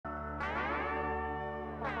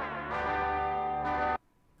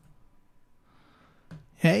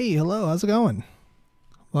Hey, hello, how's it going?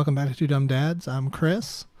 Welcome back to Two Dumb Dads. I'm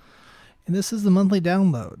Chris, and this is the monthly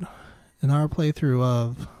download in our playthrough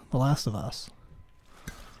of The Last of Us.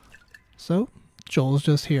 So, Joel's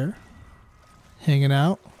just here, hanging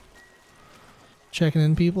out, checking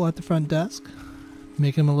in people at the front desk,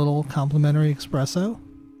 making them a little complimentary espresso.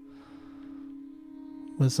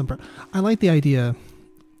 With some, I like the idea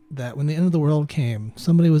that when the end of the world came,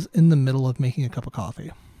 somebody was in the middle of making a cup of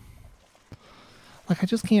coffee. Like, I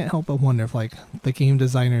just can't help but wonder if, like, the game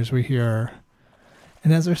designers were here,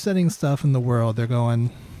 and as they're setting stuff in the world, they're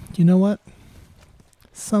going, you know what?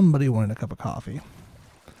 Somebody wanted a cup of coffee.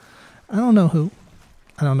 I don't know who.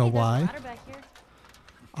 I don't know why.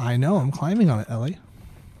 I know, I'm climbing on it, Ellie.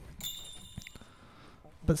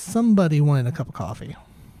 But somebody wanted a cup of coffee.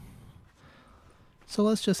 So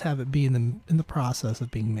let's just have it be in the process of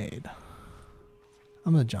being made.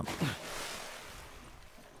 I'm gonna jump.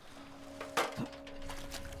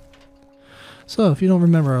 So, if you don't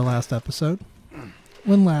remember our last episode,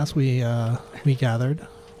 when last we gathered,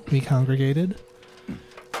 we congregated,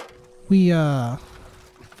 we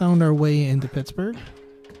found our way into Pittsburgh,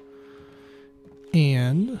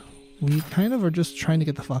 and we kind of are just trying to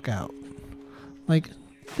get the fuck out. Like,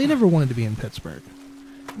 they never wanted to be in Pittsburgh.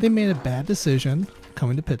 They made a bad decision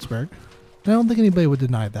coming to Pittsburgh. I don't think anybody would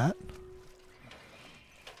deny that.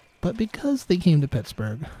 But because they came to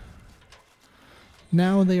Pittsburgh,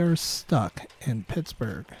 now they are stuck in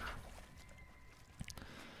Pittsburgh.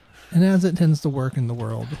 And as it tends to work in the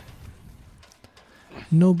world,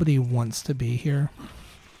 nobody wants to be here.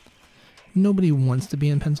 Nobody wants to be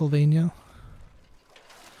in Pennsylvania.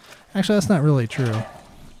 Actually, that's not really true.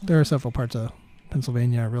 There are several parts of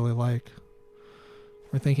Pennsylvania I really like.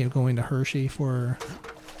 We're thinking of going to Hershey for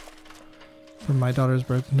my daughter's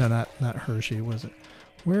birthday. No, not Hershey, was it?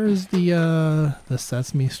 Where is the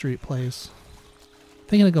Sesame Street place?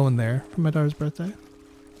 Thinking of going there for my daughter's birthday.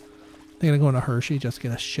 Thinking of going to Hershey just to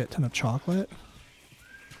get a shit ton of chocolate.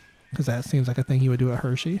 Because that seems like a thing you would do at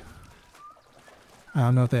Hershey. I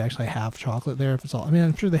don't know if they actually have chocolate there. If it's all, I mean,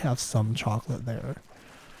 I'm sure they have some chocolate there.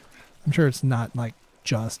 I'm sure it's not like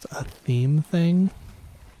just a theme thing.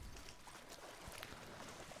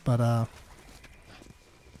 But I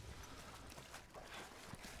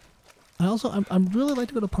really like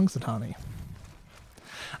to go to Punxsutawney.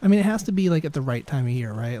 I mean, it has to be like at the right time of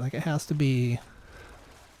year, right? Like, it has to be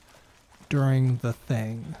during the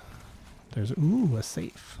thing. There's, a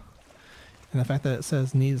safe. And the fact that it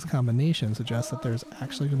says needs combination suggests that there's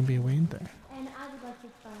actually going to be a way in there. And I would like to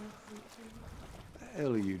find a seat, please. What the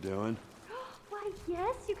hell are you doing? Why,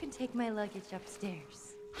 yes, you can take my luggage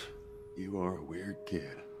upstairs. You are a weird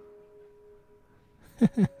kid.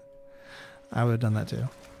 I would have done that too.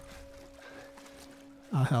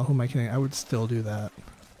 Oh, hell, who am I kidding? I would still do that.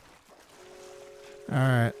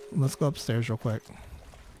 Alright, let's go upstairs real quick.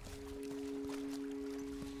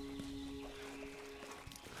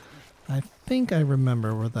 I think I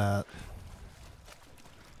remember where that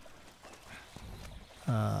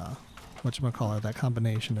whatchamacallit, that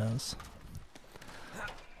combination is.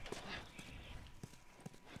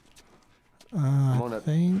 I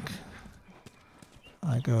think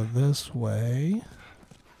I go this way.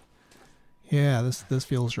 Yeah, this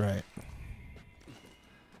feels right.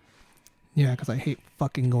 Yeah, because I hate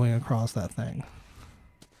fucking going across that thing.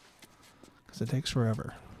 Because it takes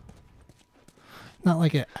forever. Not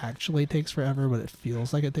like it actually takes forever, but it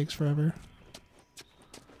feels like it takes forever.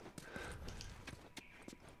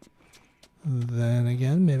 Then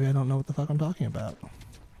again, maybe I don't know what the fuck I'm talking about.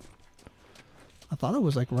 I thought it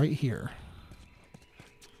was like right here.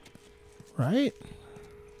 Right?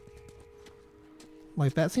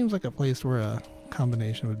 Like, that seems like a place where a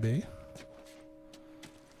combination would be.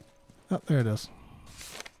 Oh, there it is.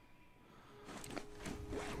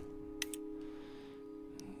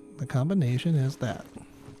 The combination is that.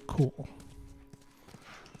 Cool.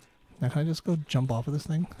 Now can I just go jump off of this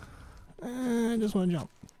thing? I just want to jump.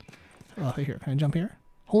 Oh, here. Can I jump here?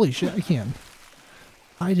 Holy shit, I can.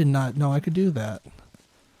 I did not know I could do that.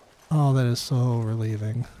 Oh, that is so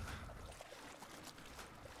relieving.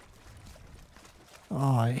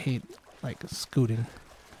 Oh, I hate, like, scooting.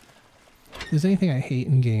 If there's anything I hate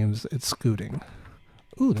in games, it's scooting.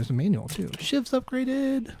 Ooh, there's a manual, too. Shiv's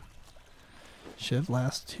upgraded. Shiv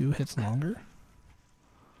lasts 2 hits longer.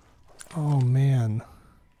 Oh, man.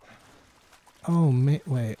 Oh,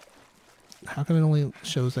 wait. How come it only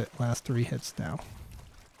shows it lasts 3 hits now?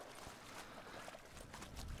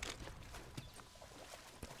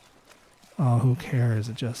 Oh, who cares?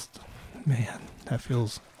 It just... Man, that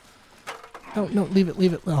feels... No, no, leave it,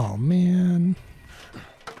 leave it. Oh, man.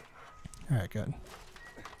 Alright, good.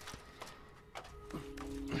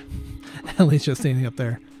 Ellie's just standing up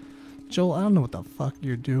there. Joel, I don't know what the fuck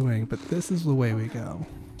you're doing, but this is the way we go.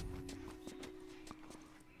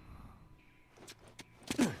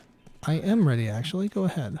 I am ready, actually. Go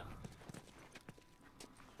ahead.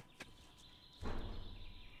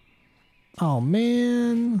 Oh,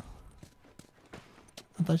 man.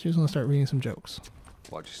 I thought she was going to start reading some jokes.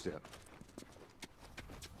 Watch your step.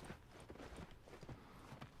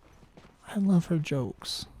 I love her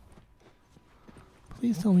jokes.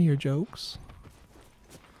 Please tell me your jokes.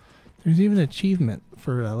 There's even an achievement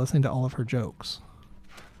for listening to all of her jokes.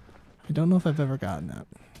 I don't know if I've ever gotten that.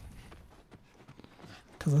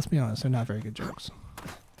 Because let's be honest, they're not very good jokes.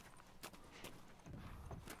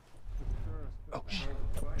 Oh, shit.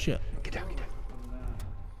 Shit. Get down, get down.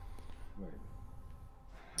 Wait,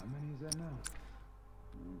 how many is that now?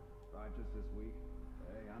 5 just this week.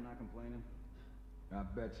 Hey, I'm not complaining. I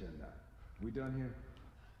bet you're not. We done here?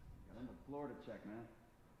 Got on the floor to check, man.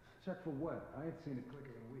 Check for what? I ain't seen a clicker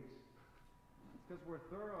in weeks. It's because we're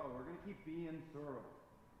thorough. We're gonna keep being thorough.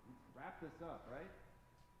 Let's wrap this up, right?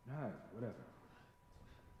 Alright, whatever.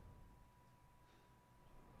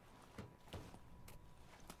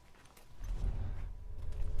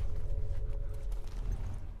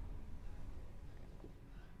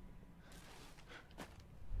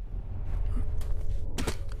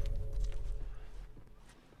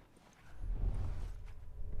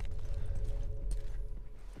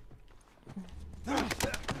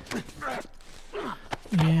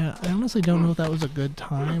 Yeah, I honestly don't know if that was a good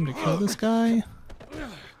time to kill this guy.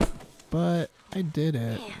 But I did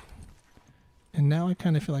it. And now I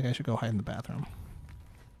kind of feel like I should go hide in the bathroom.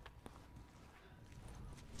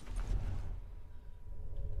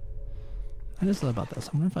 I just thought about this.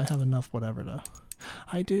 I wonder if I have enough whatever to...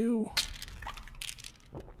 I do!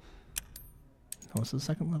 Oh, it's the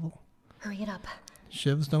second level. Hurry it up.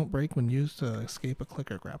 Shivs don't break when used to escape a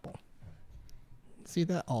clicker grapple. See,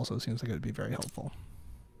 that also seems like it would be very helpful.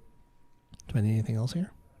 Do I need anything else here?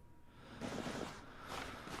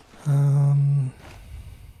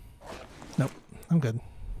 Nope. I'm good.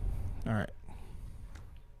 Alright.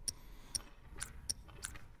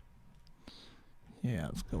 Yeah,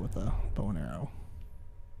 let's go with the bow and arrow.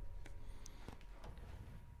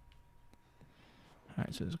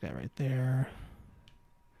 Alright, so there's a guy right there.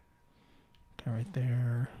 Guy right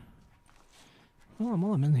there. Oh,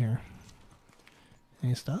 while I'm in here.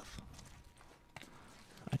 Any stuff?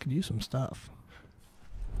 I could use some stuff.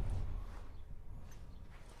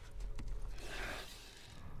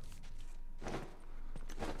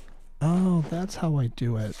 Oh, that's how I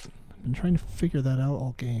do it. I've been trying to figure that out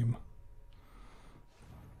all game.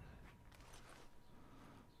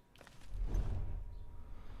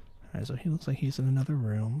 Alright, so he looks like he's in another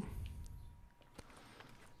room.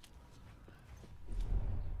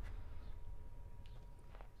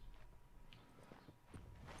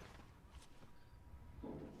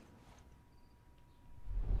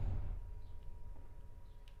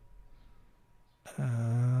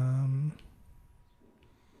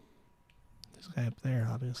 This guy up there,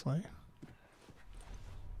 obviously.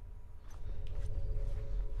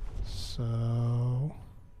 So...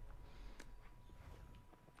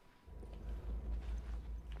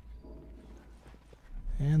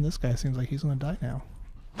 And this guy seems like he's gonna die now.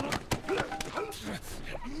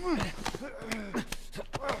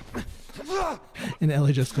 And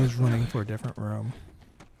Ellie just goes running for a different room.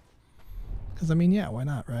 Because, I mean, yeah, why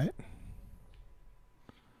not, right?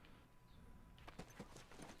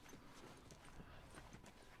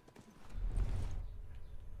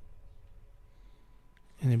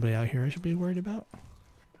 Anybody out here I should be worried about?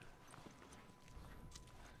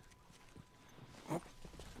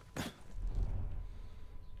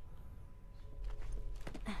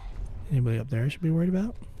 Anybody up there I should be worried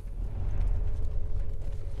about?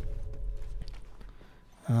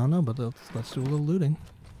 I don't know, but let's do a little looting.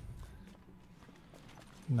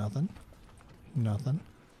 Nothing. Nothing.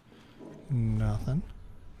 Nothing.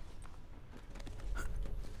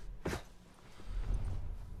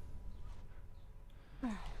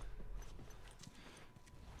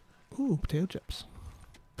 Ooh, potato chips.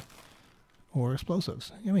 Or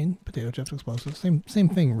explosives. I mean, potato chips, explosives. Same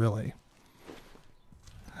thing, really.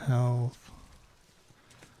 Health.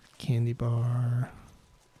 Candy bar.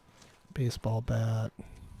 Baseball bat.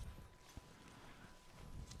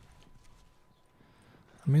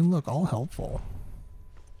 I mean, look, all helpful.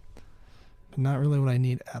 But not really what I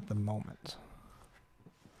need at the moment.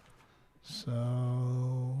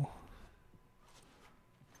 So...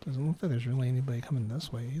 doesn't look like there's really anybody coming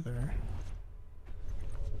this way either.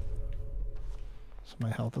 So my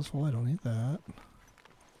health is full, I don't need that.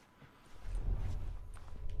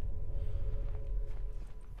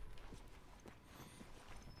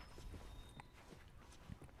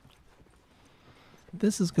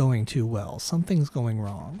 This is going too well. Something's going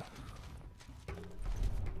wrong.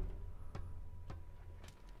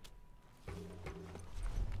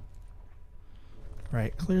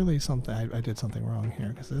 Right, clearly something. I did something wrong here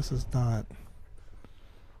because this is not.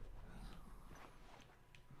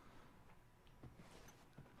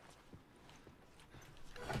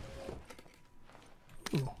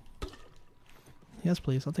 Ooh. Yes,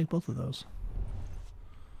 please. I'll take both of those.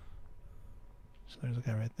 So there's a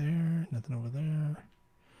guy right there. Nothing over there.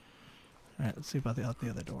 All right, let's see about out the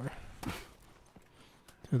other door.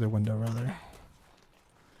 Through the window, rather.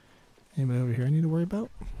 Anybody over here I need to worry about?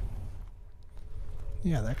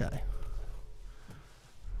 Yeah, that guy.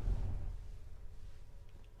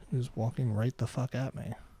 Who's walking right the fuck at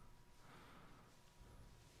me.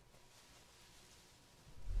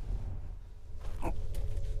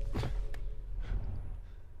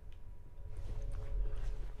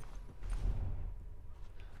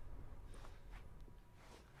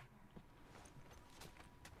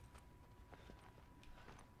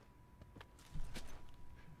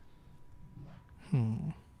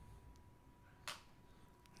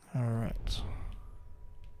 Alright.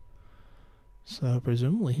 So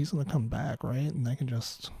presumably he's gonna come back, right? And I can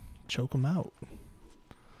just choke him out.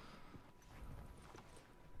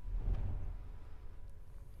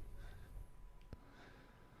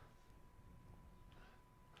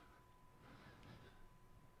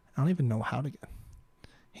 I don't even know how to get...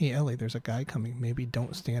 Hey Ellie, there's a guy coming. Maybe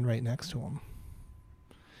don't stand right next to him.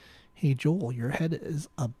 Hey Joel, your head is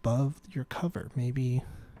above your cover. Maybe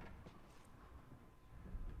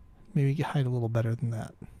you can hide a little better than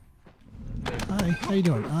that. Hi, how you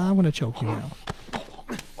doing? I'm gonna choke you now.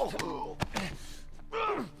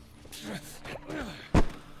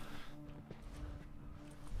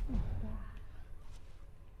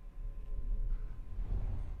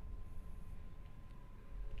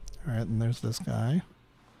 Alright, and there's this guy,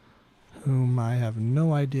 whom I have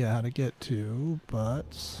no idea how to get to,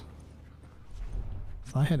 but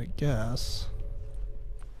if I had to guess,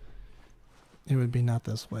 it would be not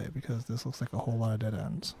this way, because this looks like a whole lot of dead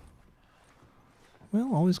ends.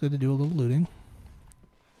 Well, always good to do a little looting.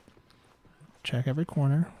 Check every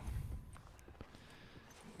corner.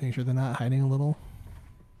 Make sure they're not hiding a little,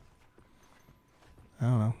 I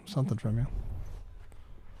don't know, something from you.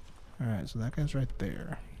 Alright, so that guy's right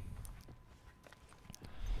there.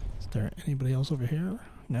 Is there anybody else over here?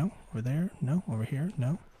 No? Over there? No? Over here?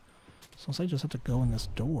 No? So I just have to go in this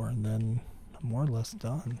door and then I'm more or less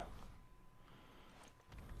done.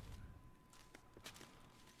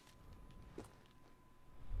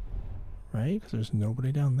 Right? Because there's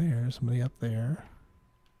nobody down there. Somebody up there.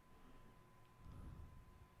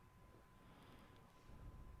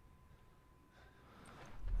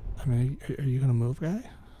 I mean, are you going to move, guy?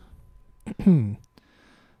 I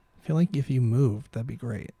feel like if you moved, that'd be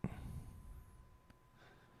great.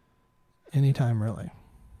 Anytime, really.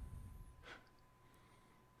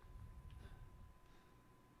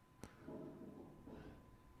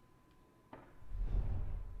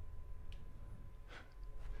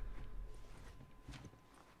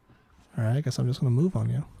 Alright, I guess I'm just going to move on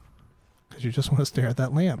you. Because you just want to stare at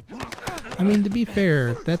that lamp. I mean, to be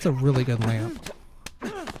fair, that's a really good lamp.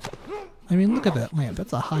 I mean, look at that lamp.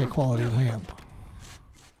 That's a high quality lamp.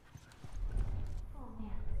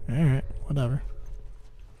 Alright, whatever.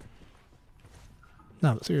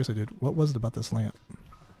 No, but seriously, dude, what was it about this lamp?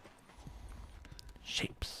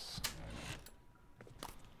 Shapes.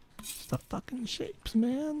 It's the fucking shapes,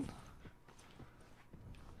 man.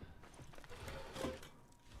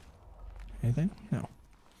 Anything? No.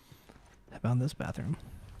 How about this bathroom?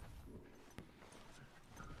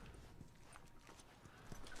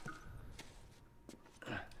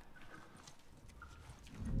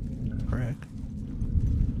 Frick.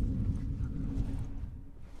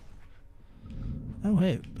 Oh,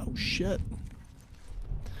 hey. Oh, shit.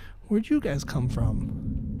 Where'd you guys come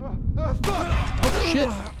from? Oh, shit.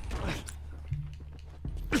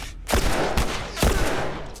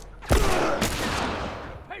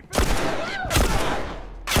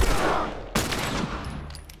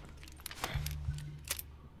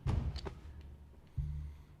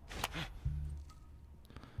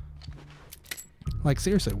 Like,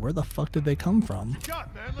 seriously, where the fuck did they come from? God,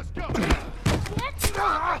 man, let's go.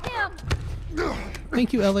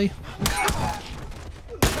 Thank you, Ellie.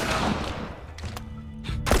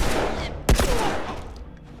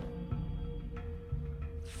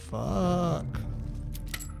 Fuck.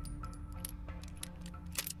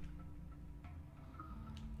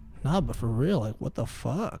 Nah, but for real, like, what the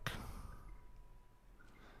fuck?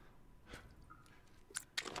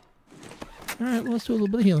 Alright, well, let's do a little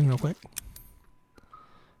bit of healing real quick.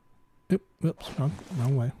 Whoops,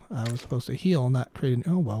 wrong way. I was supposed to heal, not create an...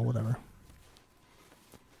 Oh, well, whatever.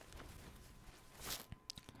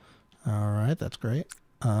 Alright, that's great.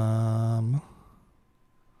 Well,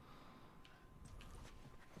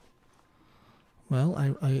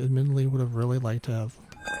 I admittedly would have really liked to have...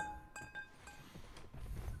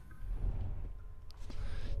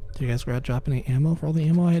 Did you guys drop any ammo for all the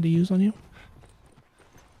ammo I had to use on you?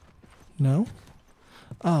 No?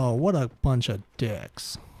 Oh, what a bunch of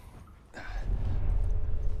dicks.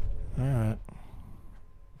 Alright.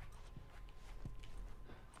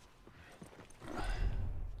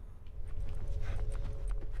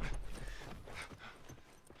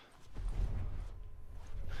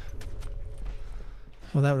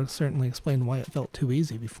 Well, that would certainly explain why it felt too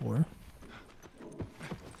easy before.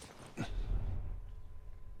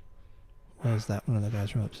 Was that one of the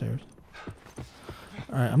guys from upstairs?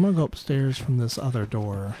 Alright, I'm gonna go upstairs from this other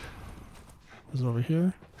door. Was it over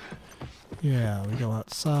here? Yeah, we go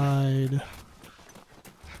outside. I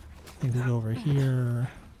think we go over here.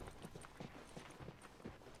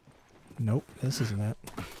 Nope, this isn't it.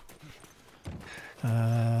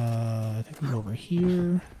 I think we go over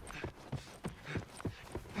here.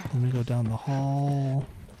 Then we go down the hall.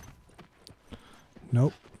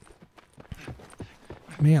 Nope.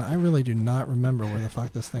 Man, I really do not remember where the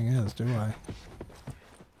fuck this thing is, do I?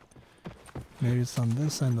 Maybe it's on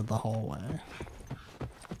this end of the hallway.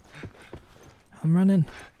 I'm running.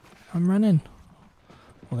 I'm running.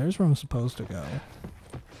 Well, there's where I'm supposed to go.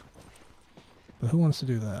 But who wants to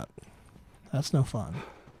do that? That's no fun.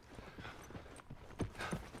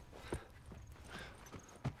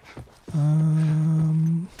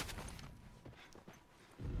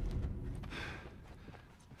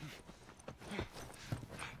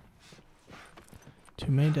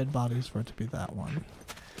 Too many dead bodies for it to be that one.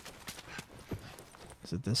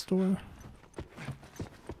 Is it this door?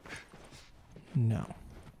 No.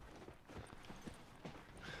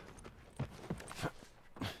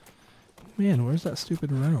 Man, where's that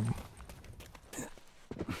stupid room?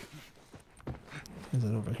 Is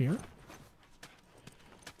it over here?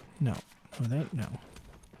 No. Over there? No.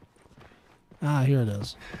 Ah, here it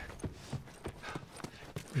is.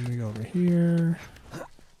 Then we go over here.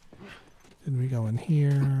 Then we go in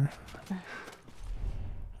here.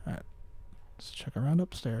 Alright. Let's check around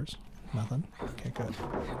upstairs. Nothing. Okay, good.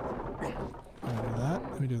 Let me do that.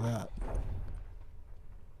 Let me do that.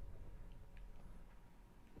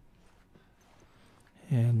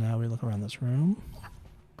 And now we look around this room.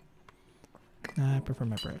 I prefer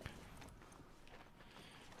my brick.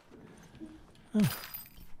 Oh.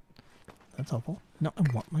 That's helpful. No, I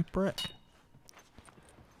want my brick.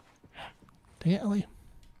 Dang it, Ellie.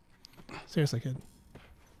 Seriously, kid.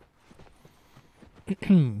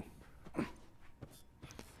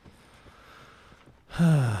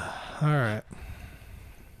 Alright.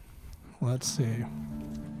 Let's see.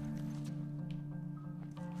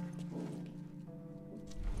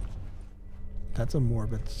 That's a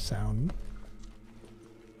morbid sound.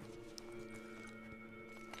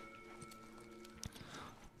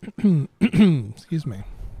 Excuse me.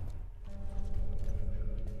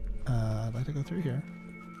 I'd like to go through here.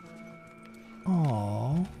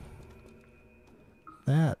 Aww.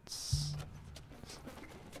 That's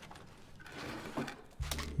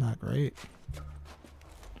not great.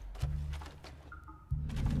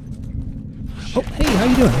 Oh, hey, how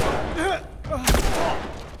you doing?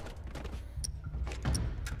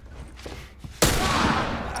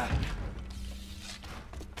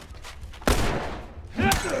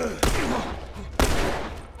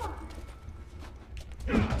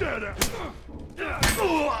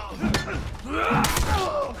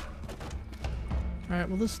 Alright,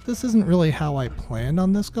 well this isn't really how I planned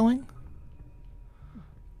on this going.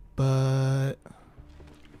 But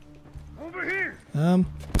Over here. nope,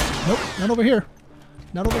 not over here.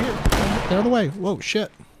 Not over here. Get out of the way. Whoa,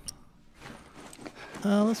 shit.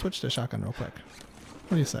 Let's switch to shotgun real quick.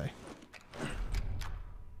 What do you say?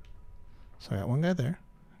 So I got one guy there.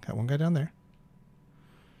 Got one guy down there.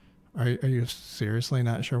 Are you seriously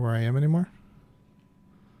not sure where I am anymore?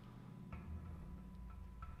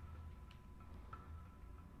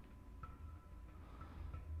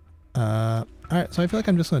 Alright, so I feel like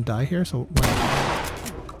I'm just gonna die here, so...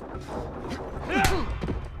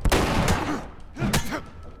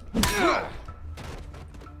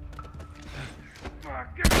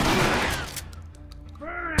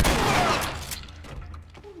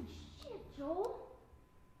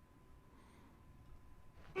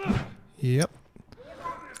 Yep.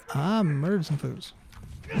 I murdered some fools.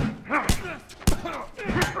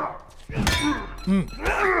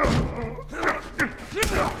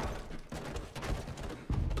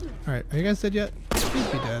 Alright, are you guys dead yet? Please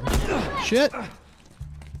be dead. Shit!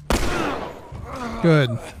 Good.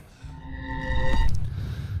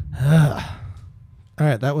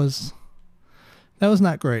 Alright, that was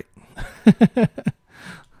not great.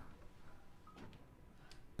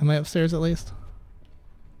 Am I upstairs at least?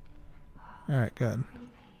 Alright, good.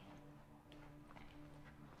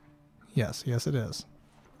 Yes, yes it is.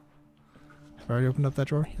 Have I already opened up that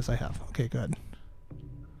drawer? Yes, I have. Okay, good.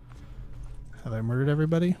 Have I murdered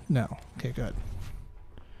everybody? No. Okay, good.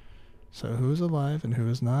 So who is alive and who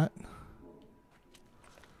is not?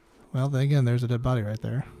 Well, then again, there's a dead body right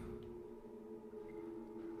there.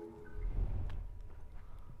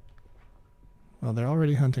 Well, they're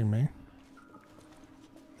already hunting me.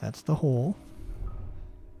 That's the hole.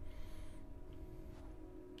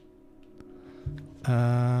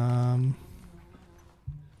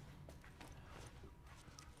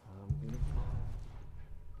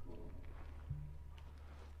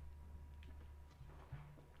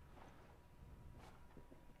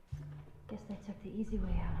 Guess they took the easy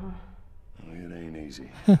way out, huh? It ain't easy.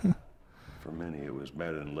 For many, it was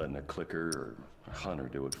better than letting a clicker or a hunter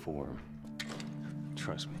do it for them.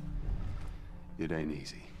 Trust me, it ain't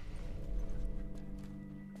easy.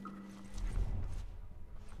 What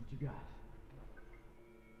you got?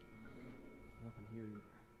 Nothing here either.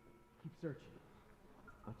 Keep searching.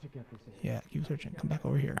 I'll check out this area. Yeah, keep searching. Come back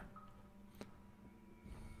over here.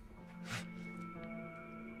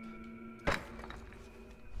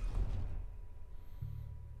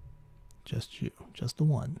 Just you. Just the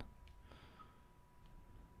one.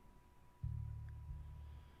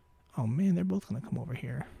 Oh man, they're both gonna come over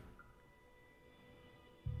here.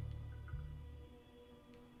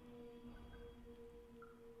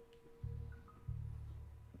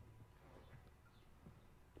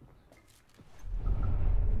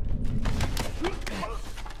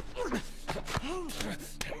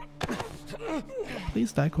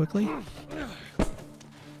 Please die quickly.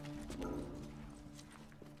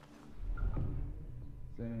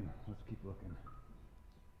 Same. Let's keep looking.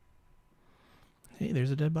 Hey,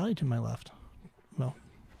 there's a dead body to my left. Well,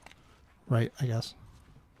 right, I guess.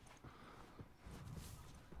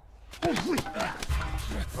 Pay for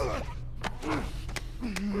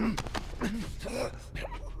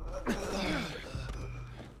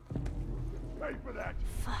that.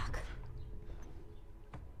 Fuck.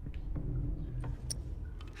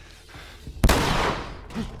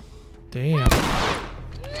 Damn.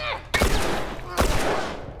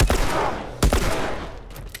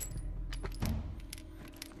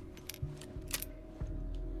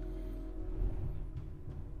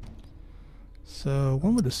 So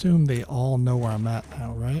one would assume they all know where I'm at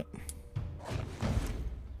now, right?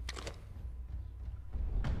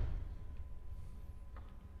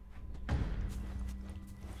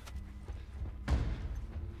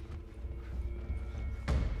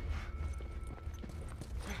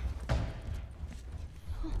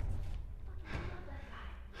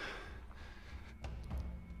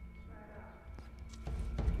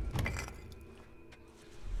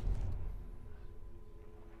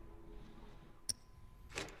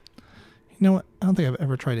 You know what? I don't think I've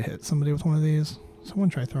ever tried to hit somebody with one of these. So I'm going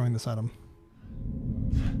to try throwing this at them.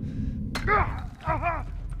 Fuck.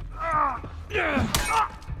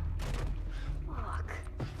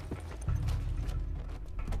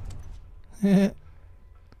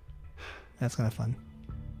 That's kind of fun.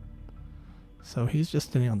 So he's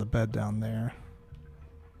just sitting on the bed down there.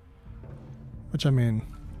 Which, I mean,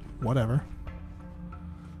 whatever.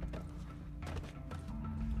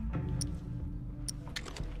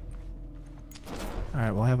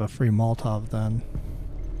 Alright, well I have a free Molotov then.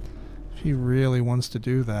 If he really wants to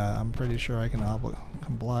do that, I'm pretty sure I can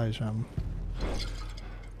oblige him.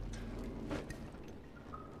 Oh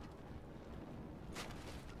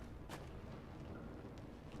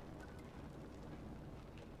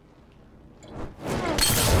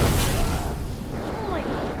my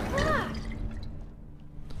god!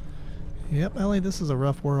 Yep, Ellie, this is a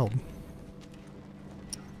rough world.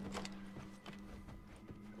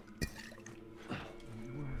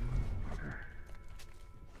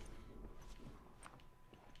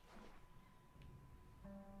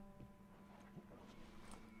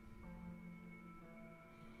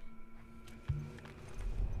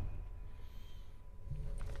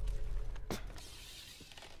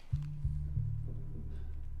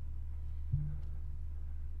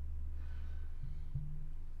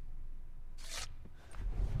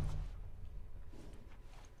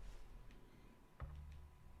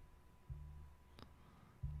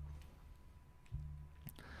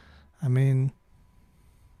 I mean,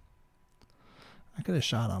 I could have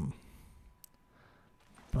shot him,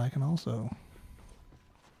 but I can also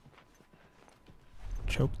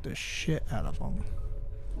choke the shit out of them.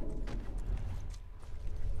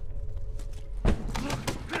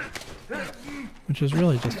 Which is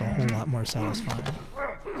really just a whole lot more satisfying.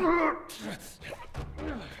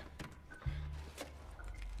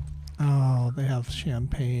 Oh, they have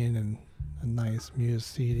champagne and a nice Muse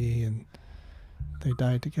CD, and they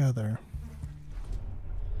died together.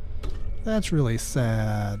 That's really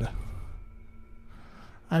sad.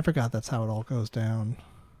 I forgot that's how it all goes down.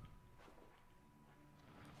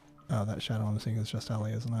 Oh, that shadow I'm seeing is just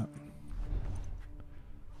Ellie, isn't it?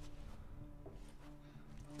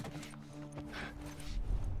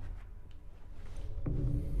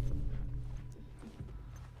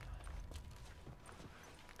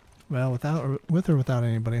 Well, with or without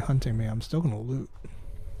anybody hunting me, I'm still gonna loot.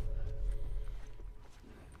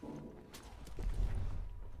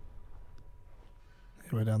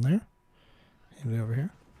 Anybody down there? Anybody over here?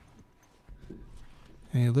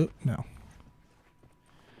 Any loot? No.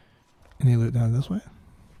 Any loot down this way?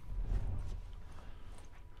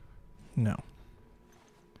 No.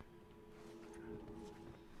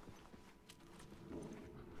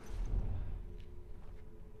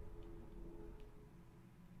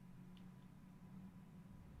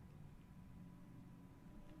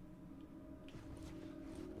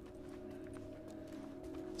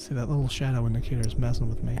 See, that little shadow indicator is messing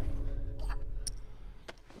with me.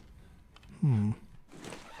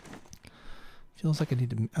 Feels like I need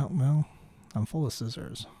to... Oh, well, I'm full of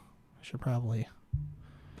scissors. I should probably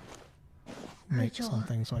make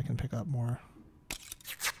something so I can pick up more.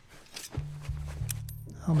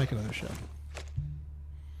 I'll make another ship.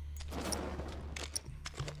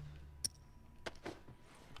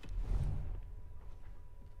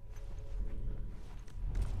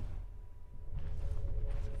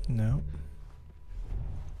 Nope.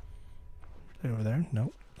 Anybody over there?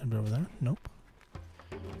 Nope. Anybody over there? Nope.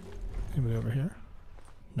 Anybody over here?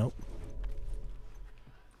 Nope.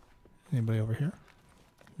 Anybody over here?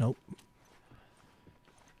 Nope.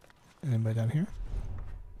 Anybody down here?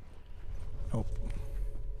 Nope.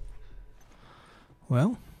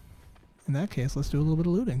 Well, in that case, let's do a little bit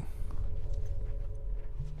of looting.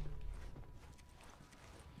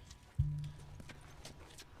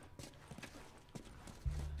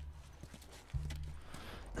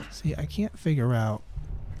 See, I can't figure out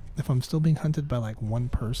if I'm still being hunted by like one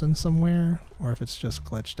person somewhere or if it's just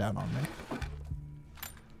glitched out on me.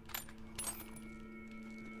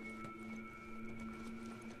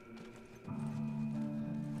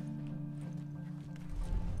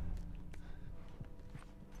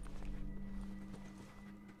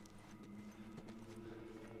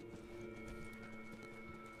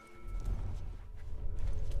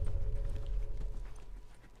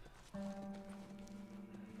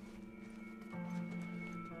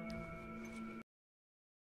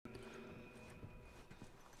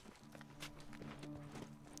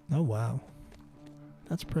 Oh wow,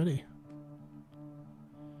 that's pretty.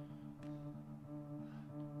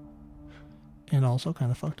 And also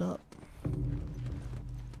kind of fucked up.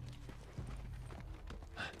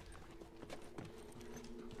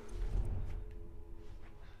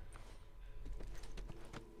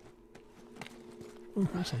 Ooh,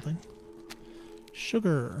 here's something.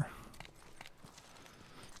 Sugar.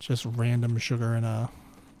 Just random sugar in a...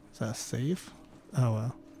 Is that a safe?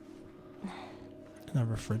 Oh, in a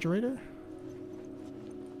refrigerator?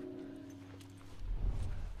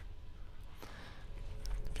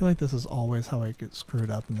 I feel like this is always how I get screwed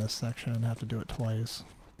up in this section and have to do it twice.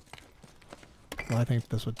 Well, I think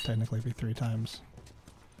this would technically be 3 times.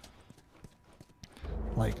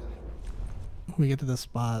 Like, we get to this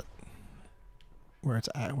spot where it's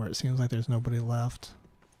at, where it seems like there's nobody left,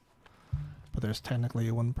 but there's technically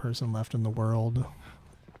one person left in the world.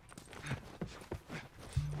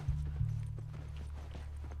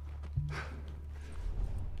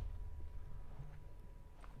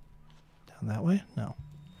 Down that way? No.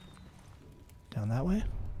 Down that way?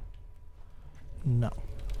 No.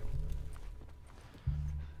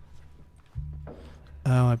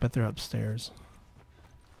 Oh, I bet they're upstairs.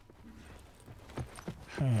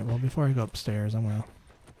 Alright, well before I go upstairs, I'm gonna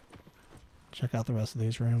check out the rest of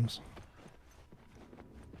these rooms.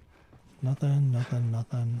 Nothing, nothing,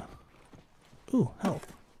 nothing. Ooh,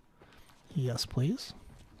 health. Yes, please.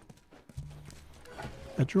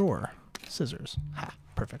 A drawer. Scissors. Ha,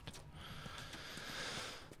 perfect.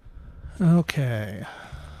 Okay.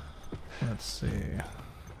 Let's see.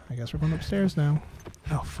 I guess we're going upstairs now.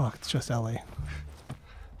 Oh fuck, it's just Ellie.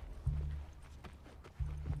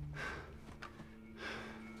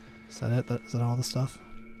 Is that it? Is that all the stuff?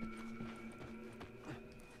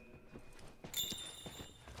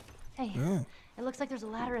 Hey, Yeah. it looks like there's a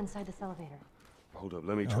ladder inside this elevator. Hold up,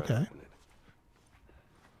 let me try to Okay. open it.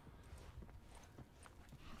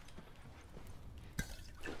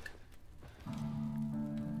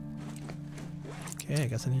 Okay, I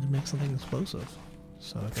guess I need to make something explosive.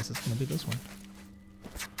 So I guess it's gonna be this one.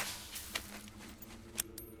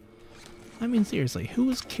 I mean, seriously, who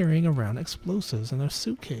is carrying around explosives in a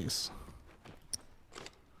suitcase?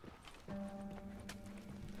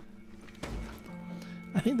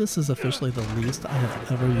 I think this is officially the least I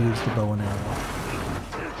have ever used a bow and arrow.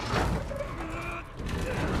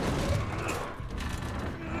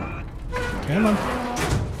 Come on.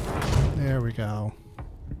 There we go.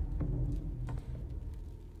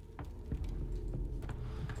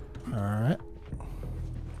 Alright.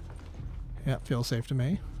 Yeah, feels safe to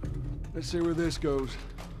me. Let's see where this goes.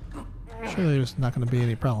 Surely there's not going to be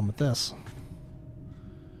any problem with this.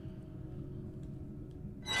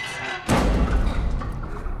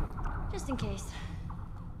 Just in case.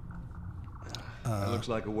 That looks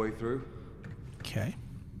like a way through. Okay.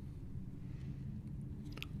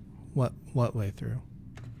 What way through?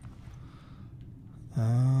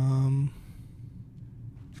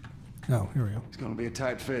 Oh, here we go. It's gonna be a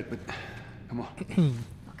tight fit, but come on. Okay.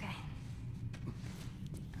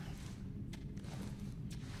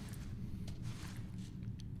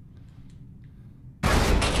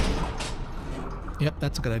 Yep,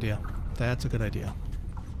 that's a good idea. That's a good idea.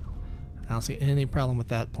 I don't see any problem with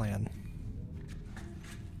that plan.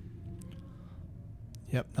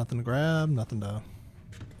 Yep, nothing to grab, nothing to...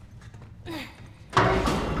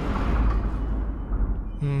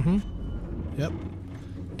 Mm-hmm. Yep.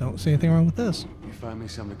 Don't see anything wrong with this. You find me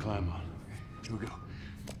something to climb on. Here we go.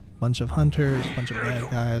 Bunch of hunters, bunch of bad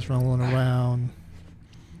guys rolling around.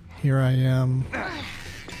 Here I am.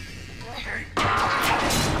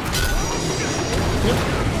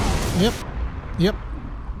 Yep. Yep.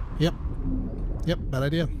 Yep. Yep. Bad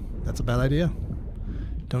idea. That's a bad idea.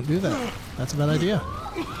 Don't do that. That's a bad idea.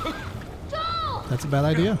 That's a bad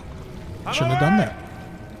idea. Shouldn't have done that.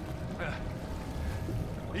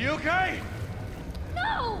 Are you okay?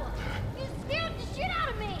 No! You scared the shit out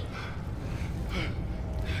of me!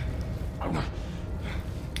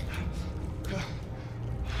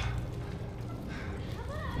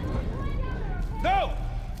 No!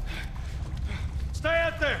 Stay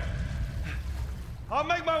out there! I'll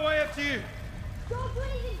make my way up to you. Don't do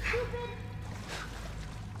anything stupid!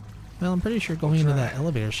 Well, I'm pretty sure going into that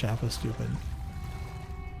elevator shaft was stupid.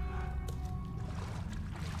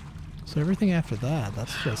 So everything after that,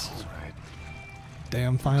 that's just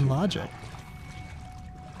damn fine logic.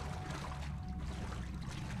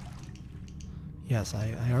 Yes,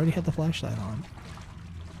 I already had the flashlight on.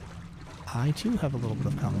 I too have a little bit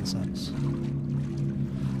of common sense.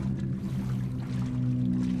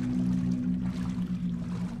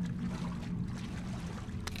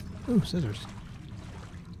 Ooh, scissors.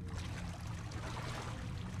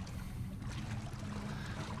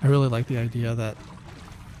 I really like the idea that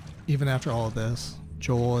even after all of this,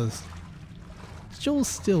 Joel's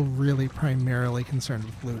still really primarily concerned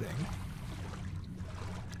with looting.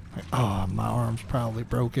 Like, oh, my arm's probably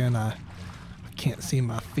broken. I can't see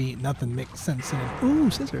my feet. Nothing makes sense anymore. Ooh,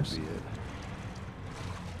 scissors.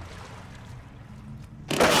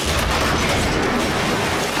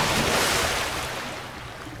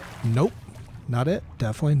 Nope. Not it.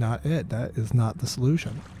 Definitely not it. That is not the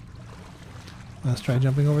solution. Let's try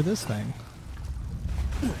jumping over this thing.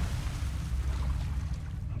 I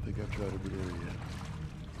don't think I've tried over there yet.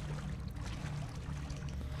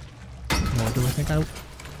 Nor do I think I...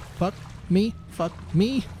 Fuck me. Fuck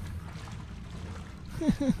me.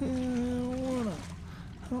 I don't wanna.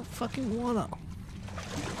 I don't fucking wanna.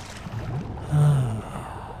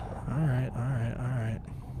 Alright, alright, alright.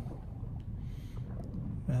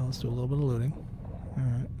 Well, let's do a little bit of looting.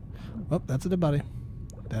 Alright. Oh, that's a dead body.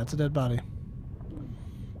 That's a dead body.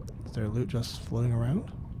 Is there loot just floating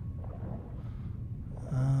around?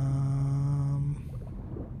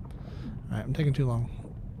 Alright, I'm taking too long.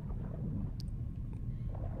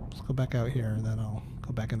 Let's go back out here and then I'll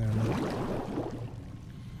go back in there and loot.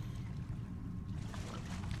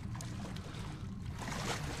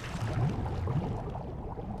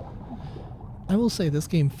 I will say this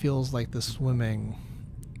game feels like the swimming,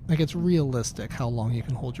 like it's realistic how long you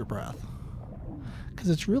can hold your breath. Because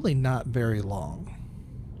it's really not very long.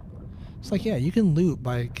 It's like, yeah, you can loot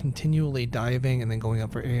by continually diving and then going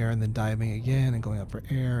up for air and then diving again and going up for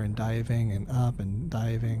air and diving and up and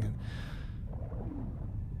diving. And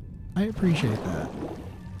I appreciate that.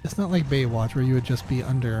 It's not like Baywatch where you would just be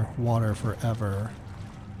underwater forever.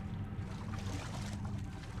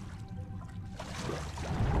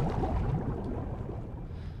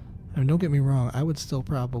 I mean, don't get me wrong, I would still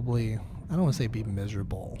probably... I don't want to say be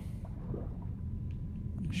miserable.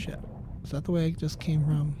 Shit. Is that the way I just came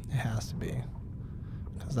from? It has to be.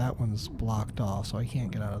 Because that one's blocked off, so I can't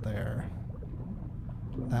get out of there.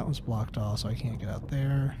 That one's blocked off, so I can't get out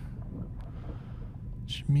there.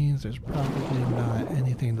 Which means there's probably not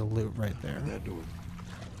anything to loot right there. That door.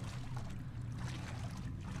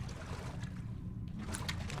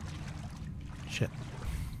 Shit.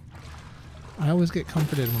 I always get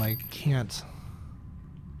comforted when I can't.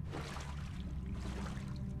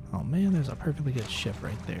 Oh man, there's a perfectly good ship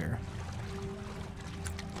right there.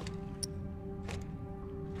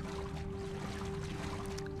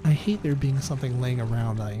 I hate there being something laying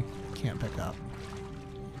around I can't pick up.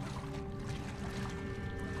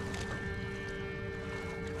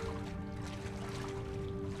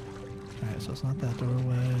 Alright, so it's not that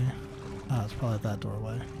doorway. Ah, it's probably that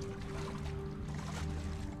doorway.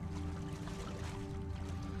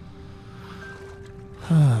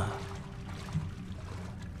 Over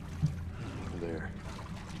there.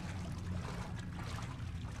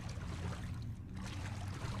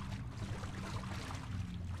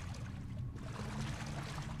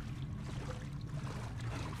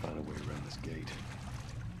 Find a way around this gate.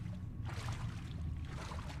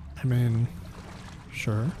 I mean,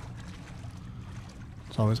 sure.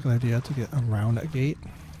 It's always a good idea to get around a gate.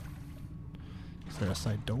 Is there a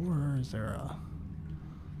side door? Is there a...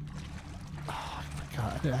 Oh, my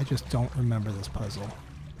God. I just don't remember this puzzle.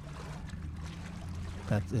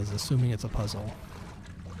 That is assuming it's a puzzle.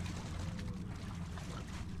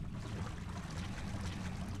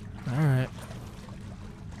 Alright.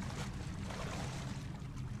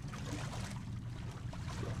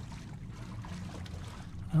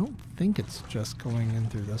 I don't think it's just going in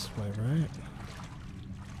through this way, right?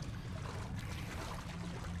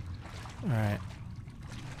 Alright.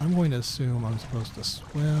 I'm going to assume I'm supposed to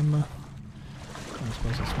swim. I'm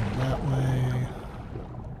supposed to swim that way.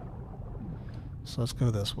 So let's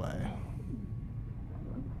go this way.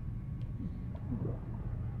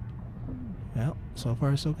 Yep, so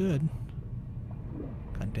far so good.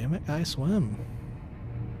 God damn it, guys, swim.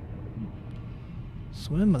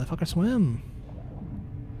 Swim, motherfucker, swim.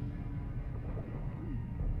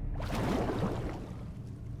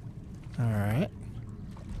 Alright.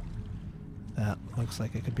 That looks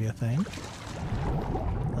like it could be a thing.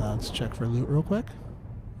 Let's check for loot real quick.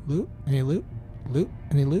 Loot? Any loot? Loot?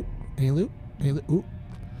 Any loot? Any loot? Any loot? Ooh.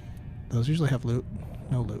 Those usually have loot.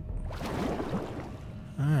 No loot.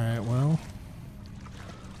 Alright, well.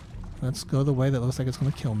 Let's go the way that looks like it's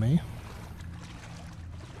gonna kill me.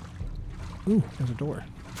 Ooh, there's a door.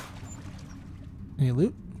 Any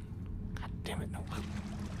loot? God damn it, no loot.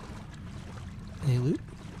 Any loot?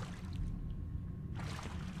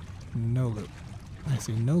 No loot. I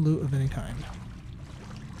see no loot of any kind.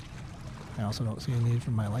 I also don't see a need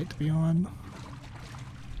for my light to be on.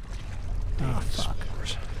 Ah, fuck.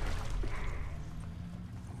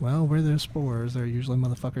 Well, where there's spores, there are usually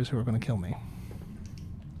motherfuckers who are going to kill me.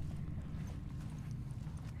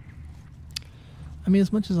 I mean,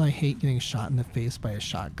 as much as I hate getting shot in the face by a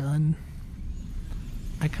shotgun,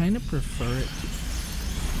 I kind of prefer it to...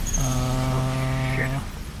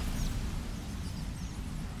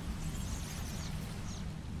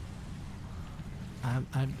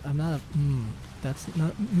 I'm not a... that's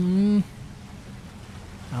not...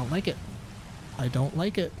 I don't like it. I don't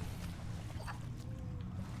like it.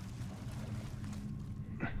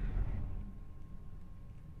 I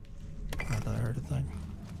thought I heard a thing.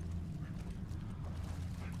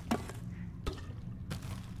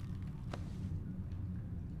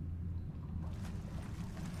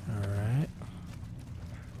 Alright.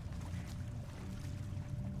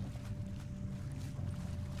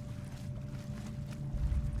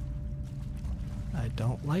 I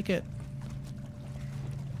don't like it.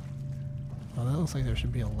 Well, that looks like there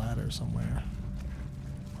should be a ladder somewhere.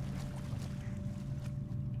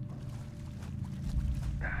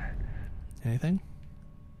 Anything?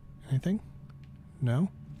 Anything? No?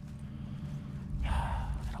 I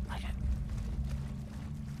don't like it.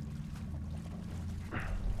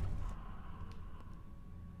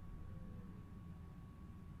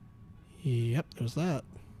 Yep, there's that.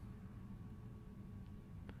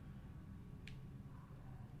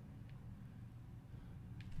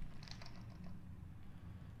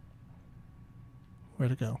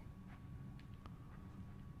 Where'd it go?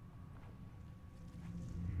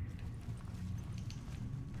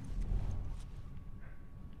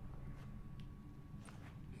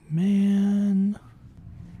 Man.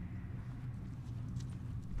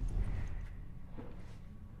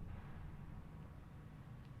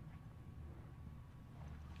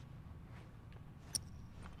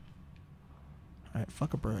 Alright,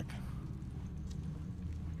 fuck a brick.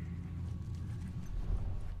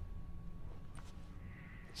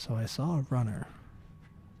 So I saw a runner.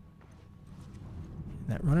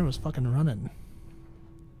 That runner was fucking running.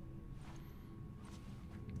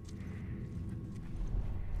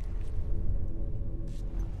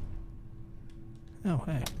 Oh,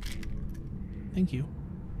 hey. Thank you.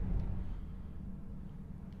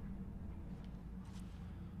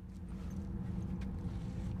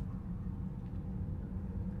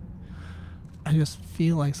 I just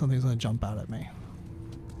feel like something's gonna jump out at me.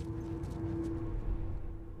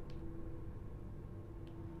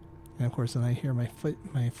 And of course then I hear my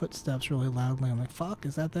footsteps really loudly. I'm like, fuck,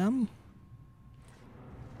 is that them?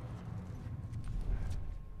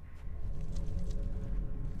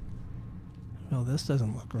 Well, this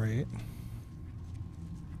doesn't look great.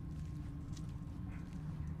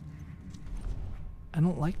 I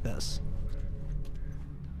don't like this.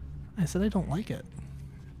 I said I don't like it.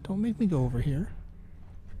 Don't make me go over here.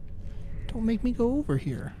 Don't make me go over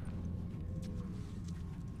here.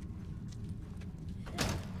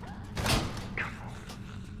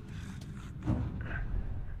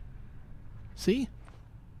 See?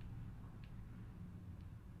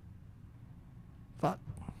 Fuck.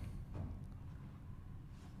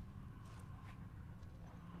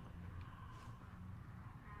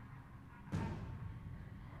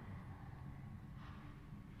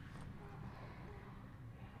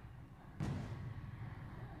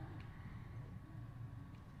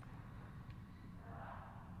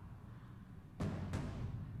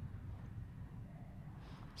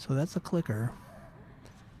 So that's a clicker.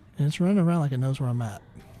 And it's running around like it knows where I'm at.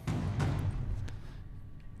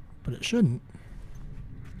 But it shouldn't.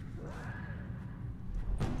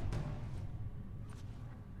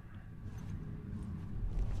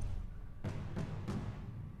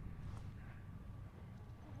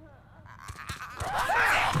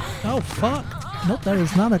 Oh, fuck. Nope, that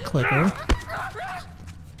is not a clicker.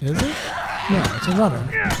 Is it? No, it's a runner. I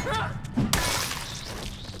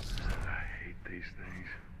hate these things.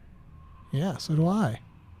 Yeah, so do I.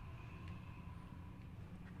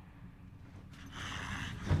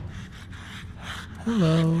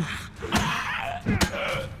 Hello.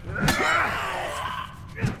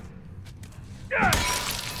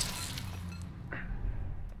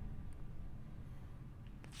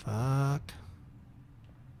 Fuck.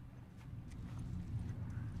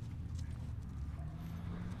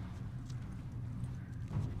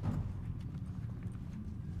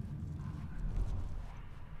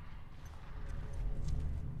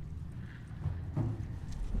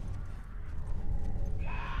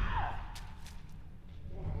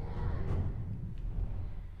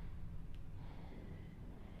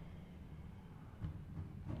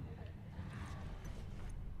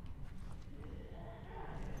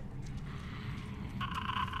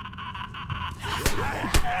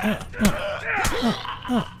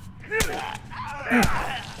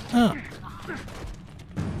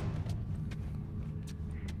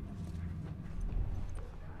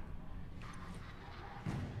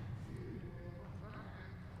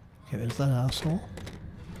 Okay, there's that asshole.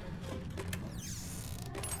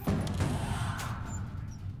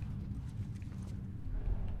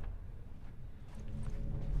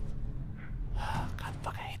 God,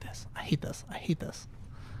 fuck, I hate this. I hate this. I hate this.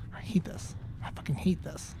 I hate this. I fucking hate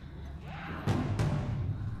this.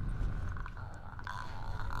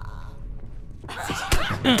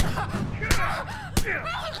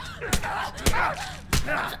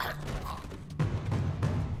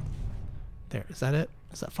 There, is that it?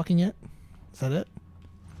 Is that fucking it? Is that it?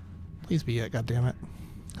 Please be it, goddammit.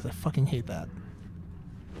 Because I fucking hate that.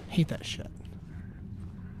 Hate that shit.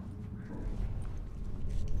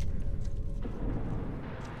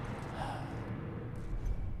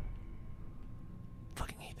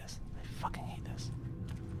 Fucking hate this. I fucking hate this.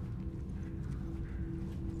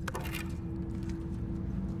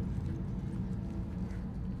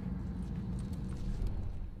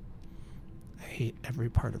 I hate every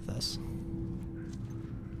part of this.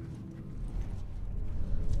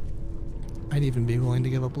 I'd even be willing to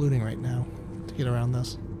give up looting right now to get around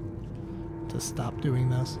this. To stop doing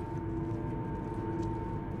this.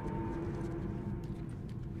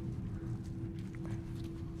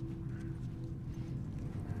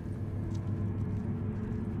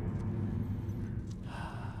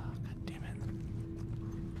 God damn it.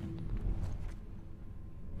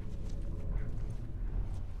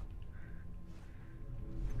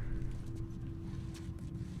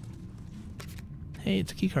 Hey,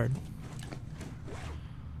 it's a key card.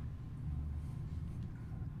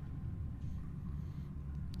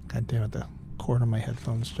 God damn it, the cord of my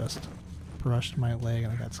headphones just brushed my leg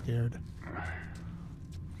and I got scared.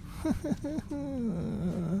 I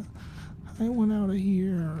went out of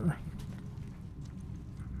here.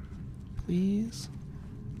 Please.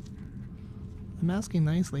 I'm asking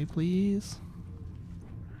nicely, please.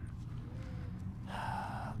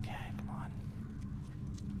 Okay, come on.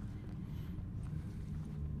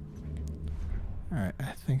 Alright,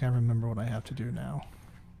 I think I remember what I have to do now.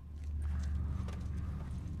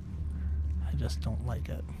 I just don't like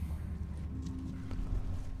it.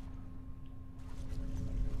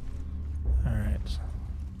 Alright.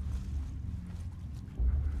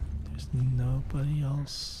 There's nobody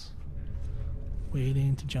else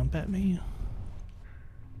waiting to jump at me.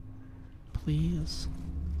 Please.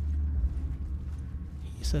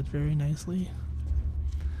 He said very nicely.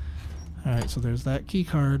 Alright, so there's that key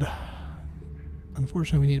card.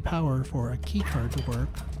 Unfortunately, we need power for a key card to work.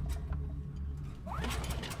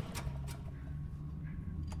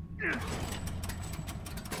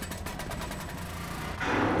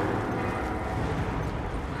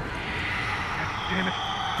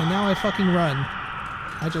 And now I fucking run.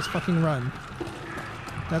 I just fucking run.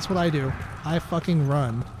 That's what I do. I fucking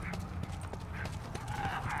run.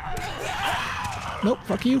 Nope,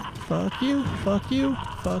 fuck you. Fuck you. Fuck you.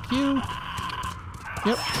 Fuck you.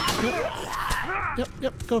 Yep. Yep. Yep,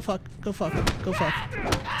 yep. Go fuck. Go fuck. Go fuck.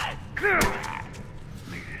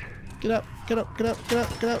 Get up. Get up. Get up. Get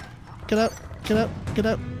up. Get up. Get up. Get up. Get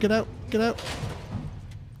up. Get up. Get up.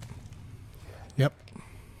 Yep.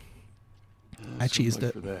 I cheesed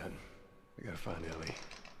it. For that. We gotta find Ellie.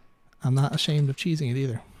 I'm not ashamed of cheesing it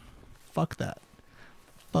either. Fuck that.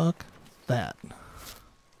 Fuck that.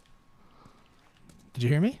 Did you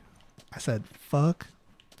hear me? I said fuck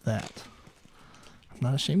that. I'm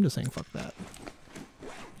not ashamed of saying fuck that.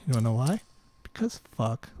 You wanna know why? Because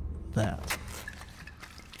fuck that.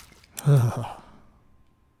 Ah,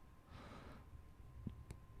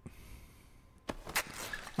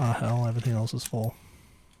 hell, everything else is full.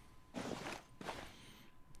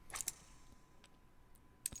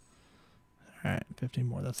 Alright, 15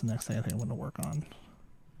 more. That's the next thing I think I'm going to work on.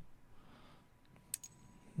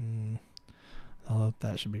 Although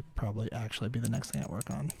that should be probably actually be the next thing I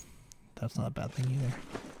work on. That's not a bad thing either.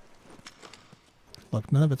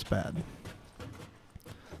 Look, none of it's bad.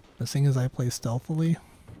 The thing is I play stealthily.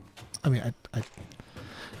 I mean, the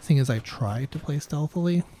thing is I try to play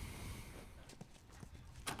stealthily.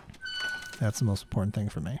 That's the most important thing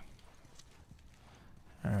for me.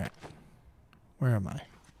 Alright. Where am I?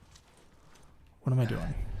 What am I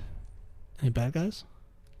doing? Any bad guys?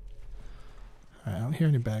 Alright, I don't hear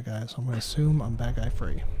any bad guys, so I'm going to assume I'm bad guy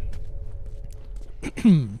free.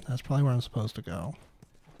 That's probably where I'm supposed to go.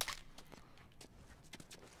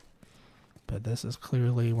 But this is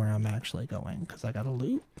clearly where I'm actually going, because I got a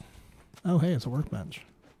loot. Oh, hey, it's a workbench.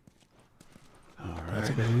 Alright. That's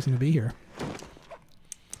a good reason to be here.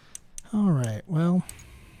 Alright, well,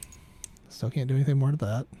 still can't do anything more to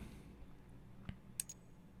that.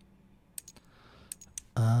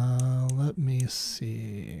 Let me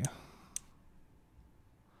see.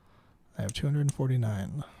 I have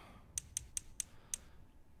 249.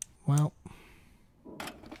 Well,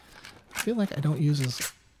 I feel like I don't use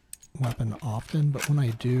this weapon often, but when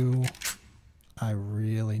I do, I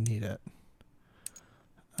really need it.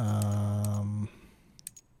 For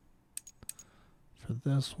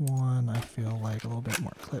this one, I feel like a little bit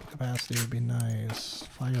more clip capacity would be nice.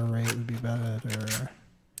 Fire rate would be better.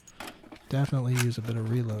 Definitely use a bit of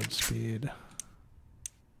reload speed.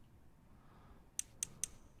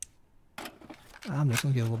 I'm just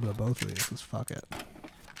gonna get a little bit of both of these, because fuck it.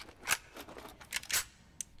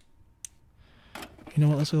 You know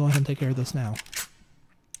what, let's go ahead and take care of this now.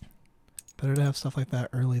 Better to have stuff like that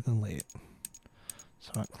early than late.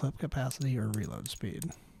 So not clip capacity or reload speed.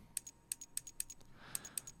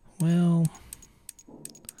 Well,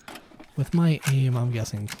 with my aim, I'm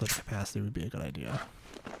guessing clip capacity would be a good idea.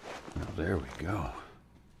 Well, there we go.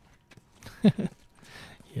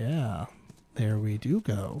 Yeah, there we do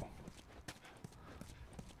go.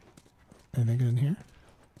 Anything good in here?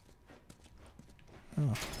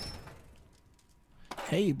 Oh.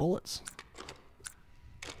 Hey, bullets.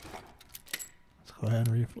 Let's go ahead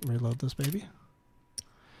and reload this baby.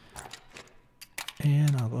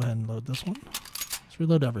 And I'll go ahead and load this one. Let's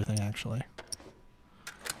reload everything, actually.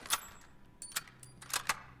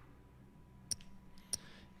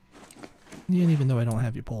 And even though I don't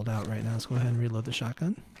have you pulled out right now, let's go ahead and reload the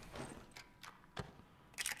shotgun.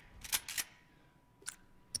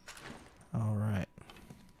 Alright.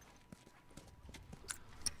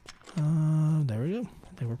 There we go.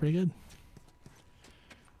 I think we're pretty good.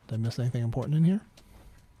 Did I miss anything important in here?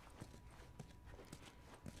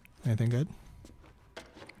 Anything good?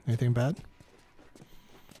 Anything bad?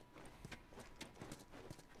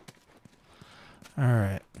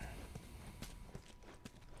 Alright.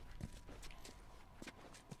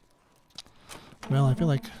 Well, I feel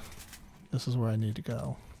like this is where I need to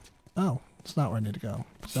go. Oh, it's not where I need to go.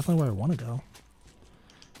 It's definitely where I want to go.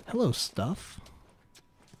 Hello, Stuff.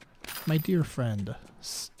 My dear friend,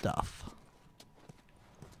 Stuff.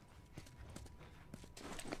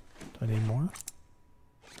 Do I need more?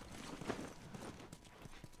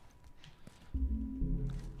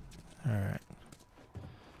 Alright.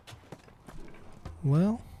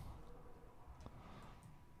 Well,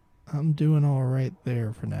 I'm doing alright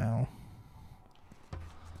there for now.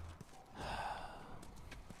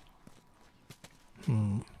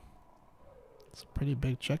 It's a pretty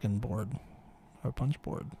big check-in board. Or punch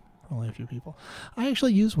board. Only a few people. I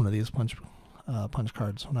actually used one of these punch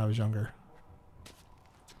cards when I was younger.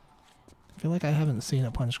 I feel like I haven't seen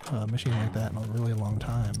a punch machine like that in a really long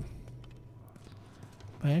time.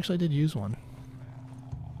 But I actually did use one.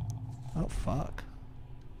 Oh, fuck.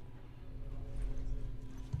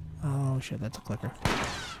 Oh, shit, that's a clicker.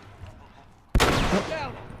 Oh,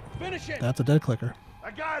 Down. Finish it. that's a dead clicker.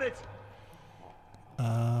 I got it.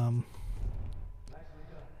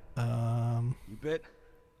 You bit?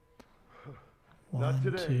 One,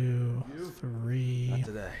 today. 2, You? 3. Not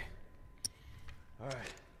today. All right.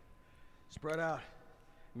 Spread out.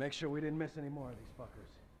 Make sure we didn't miss any more of these fuckers.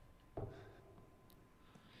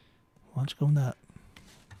 Why don't you go in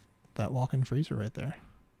that walk-in freezer right there?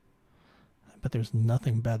 I bet there's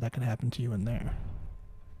nothing bad that could happen to you in there.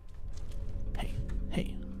 Hey,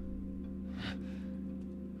 hey.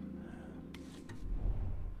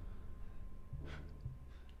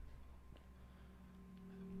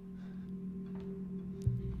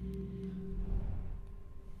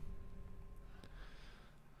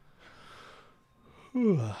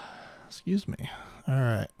 Whew. Excuse me. All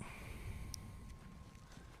right.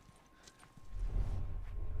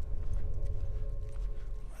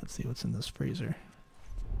 Let's see what's in this freezer.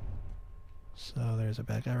 So there's a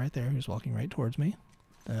bad guy right there who's walking right towards me.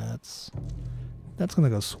 That's gonna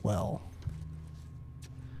go swell.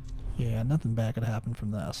 Yeah, nothing bad could happen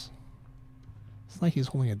from this. It's like he's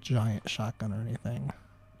holding a giant shotgun or anything.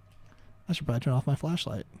 I should probably turn off my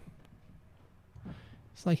flashlight.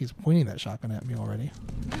 It's like he's pointing that shotgun at me already.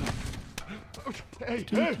 Hey,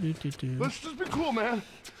 let's just be cool, man.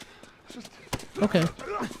 Okay.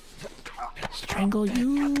 Strangle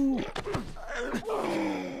you!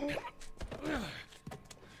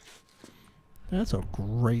 That's a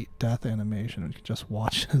great death animation. You can just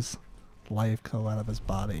watch his life go out of his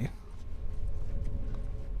body.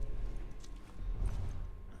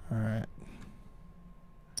 Alright.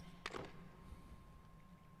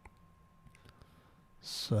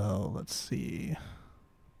 So, let's see.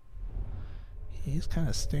 He's kind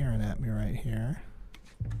of staring at me right here.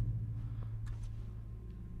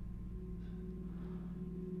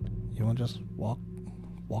 You want to just walk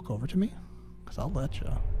over to me? Because I'll let you.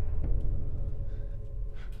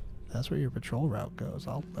 That's where your patrol route goes.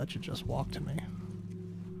 I'll let you just walk to me.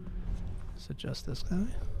 Is it just this guy?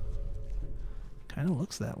 Kind of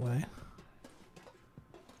looks that way.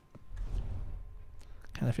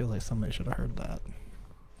 Kind of feels like somebody should have heard that.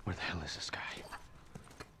 Where the hell is this guy?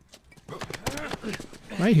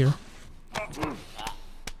 Right here.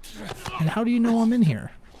 And how do you know I'm in here?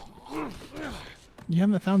 You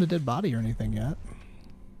haven't found a dead body or anything yet.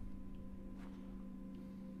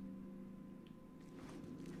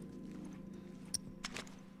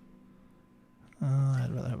 I'd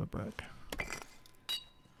rather have a brick.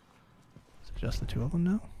 Is it just the two of them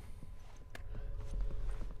now?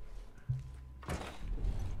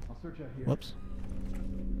 I'll search out here. Whoops.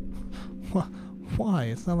 Why?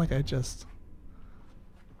 It's not like I just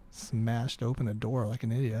smashed open a door like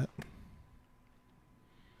an idiot.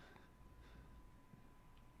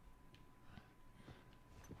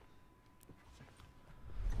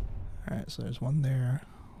 Alright, so there's one there,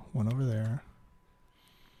 one over there.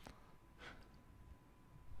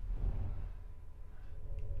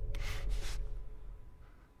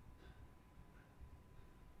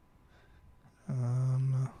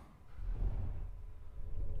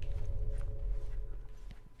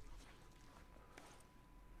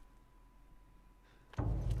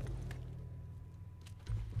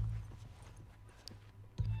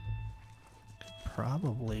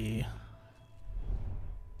 Probably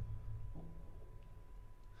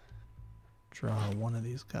draw one of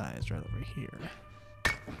these guys right over here.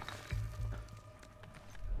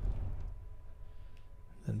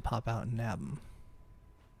 Then pop out and nab him.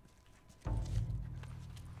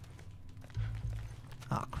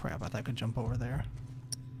 Oh crap, I thought I could jump over there.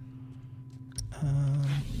 You're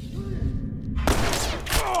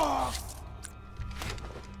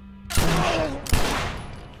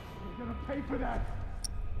gonna pay for that.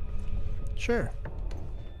 Sure.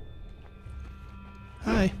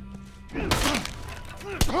 Hi.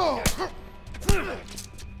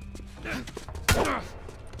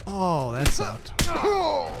 Oh, that sucked.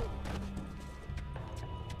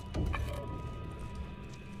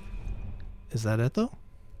 Is that it, though?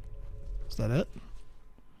 Is that it?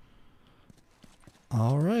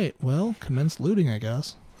 Alright, well, commence looting, I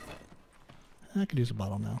guess. I could use a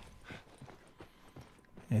bottle now.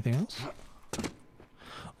 Anything else?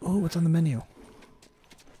 Oh, what's on the menu?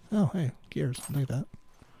 Oh, hey, gears. I'll take that.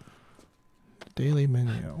 Daily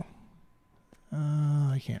menu.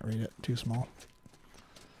 I can't read it. Too small.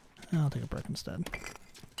 I'll take a break instead.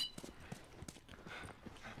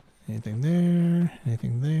 Anything there?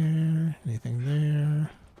 Anything there? Anything there?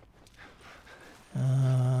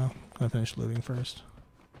 I'm gonna finish looting first.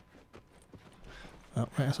 Oh,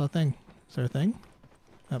 wait, I saw a thing. Is there a thing?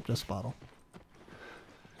 Nope, just a bottle.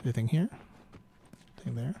 Anything here?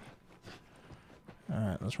 Anything there?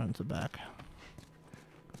 Alright, let's run to the back.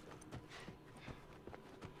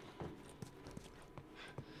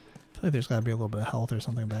 I feel like there's gotta be a little bit of health or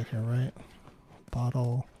something back here, right?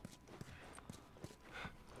 Bottle.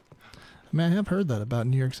 I mean, I have heard that about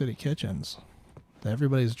New York City kitchens. That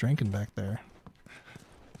everybody's drinking back there.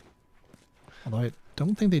 Although I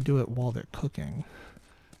don't think they do it while they're cooking.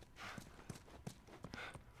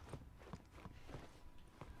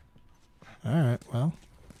 Alright, well.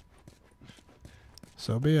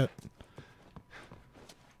 So be it.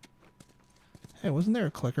 Hey, wasn't there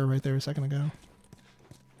a clicker right there a second ago?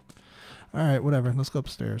 Alright, whatever. Let's go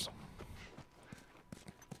upstairs.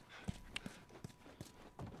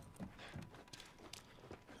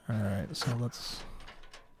 Alright, so let's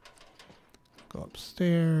go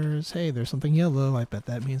upstairs. Hey, there's something yellow. I bet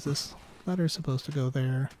that means this letter's supposed to go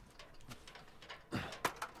there.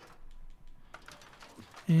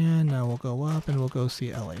 And now we'll go up and we'll go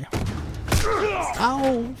see Ellie.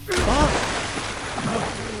 Ow! Fuck!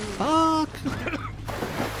 Fuck!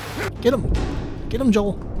 Get him! Get him,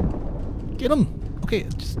 Joel! Get him! Okay,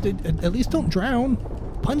 just at least don't drown.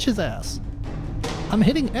 Punch his ass. I'm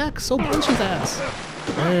hitting X, so punch his ass.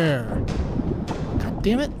 There. God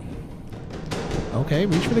damn it. Okay,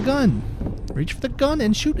 reach for the gun. Reach for the gun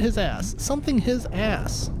and shoot his ass. Something his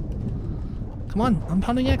ass. Come on, I'm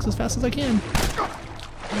pounding X as fast as I can.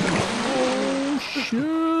 Oh,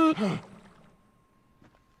 shit.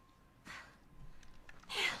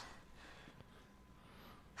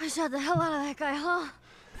 I shot the hell out of that guy, huh?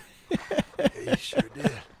 Yeah, you sure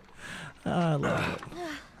did. I love it.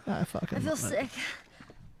 I fucking I feel love it. sick.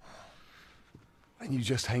 And you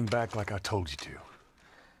just hang back like I told you to.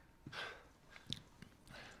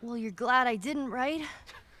 Well, you're glad I didn't, right?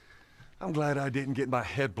 I'm glad I didn't get my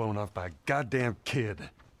head blown off by a goddamn kid.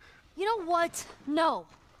 You know what? No.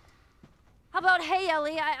 How about, hey,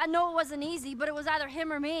 Ellie, I know it wasn't easy, but it was either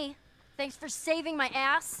him or me. Thanks for saving my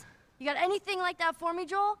ass. You got anything like that for me,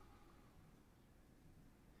 Joel?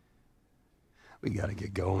 We gotta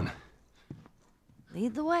get going.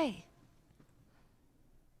 Lead the way.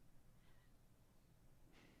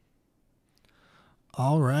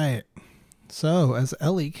 All right. So, as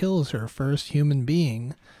Ellie kills her first human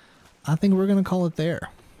being, I think we're going to call it there.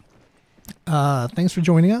 Thanks for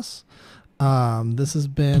joining us. This has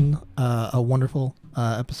been a wonderful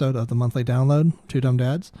episode of the monthly download, Two Dumb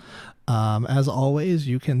Dads. As always,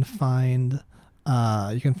 you can find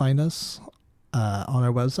us on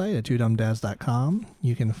our website at twodumbdads.com.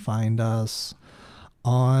 You can find us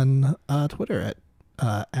on Twitter at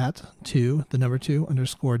two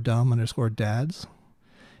 _dumb _dads.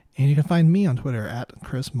 And you can find me on Twitter at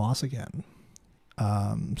Chris Moss again.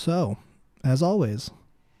 So, as always,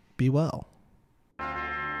 be well.